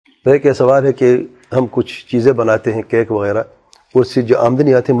تو ایک سوال ہے کہ ہم کچھ چیزیں بناتے ہیں کیک وغیرہ، اس سے جو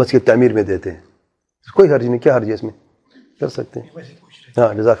آمدنی آتی ہے مسجد تعمیر میں دیتے ہیں، کوئی حرج نہیں، کیا حرج ہے اس میں؟ کر سکتے ہیں.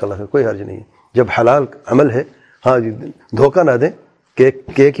 ہاں جزاک اللہ خیر، کوئی حرج نہیں ہے جب حلال عمل ہے. ہاں جی، دھوکہ نہ دیں،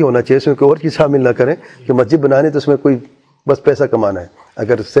 کیک ہی ہونا چاہیے، اس میں کوئی اور چیز شامل نہ کریں کہ مسجد بنانی تو اس میں کوئی بس پیسہ کمانا ہے.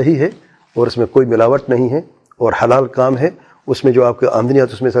 اگر صحیح ہے اور اس میں کوئی ملاوٹ نہیں ہے اور حلال کام ہے، اس میں جو آپ کی آمدنی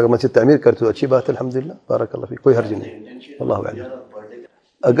آتی ہے اس میں سے اگر مسجد تعمیر کرتے تو اچھی بات ہے، الحمدللہ، بارک اللہ فیک، کوئی حرج نہیں. اللہ اعلم.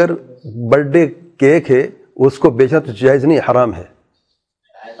 اگر برتھ ڈے کیک ہے اس کو بیچنا تو جائز نہیں، حرام ہے.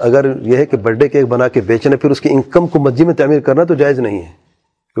 اگر یہ ہے کہ برتھ ڈے کیک بنا کے بیچنا پھر اس کی انکم کو مسجد میں تعمیر کرنا تو جائز نہیں ہے،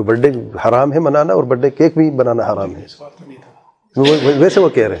 کیونکہ برتھ ڈے حرام ہے منانا اور برتھ ڈے کیک بھی بنانا حرام ہے. ویسے وہ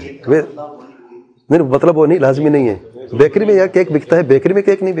کہہ رہے ہیں نہیں، مطلب وہ نہیں، لازمی نہیں ہے. بیکری میں یا کیک بکتا ہے، بیکری میں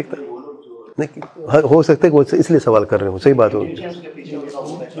کیک نہیں بکتا نہیں. ہو سکتا ہے کہ وہ اس لیے سوال کر رہے ہوں، صحیح بات ہوگی.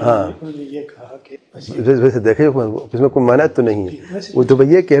 ہاں ویسے دیکھیں اس میں کوئی معنی تو نہیں ہے. وہ تو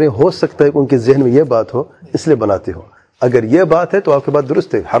یہ کہہ رہے ہیں ہو سکتا ہے کہ ان کے ذہن میں یہ بات ہو اس لیے بناتے ہو. اگر یہ بات ہے تو آپ کی بات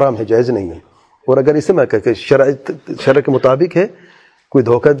درست ہے، حرام ہے، جائز نہیں ہے. اور اگر اسے میں کہ شرع کے مطابق ہے، کوئی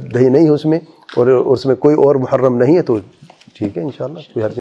دھوکہ دہی نہیں ہے اس میں، اور اس میں کوئی اور محرم نہیں ہے تو ٹھیک ہے انشاءاللہ، کوئی حرج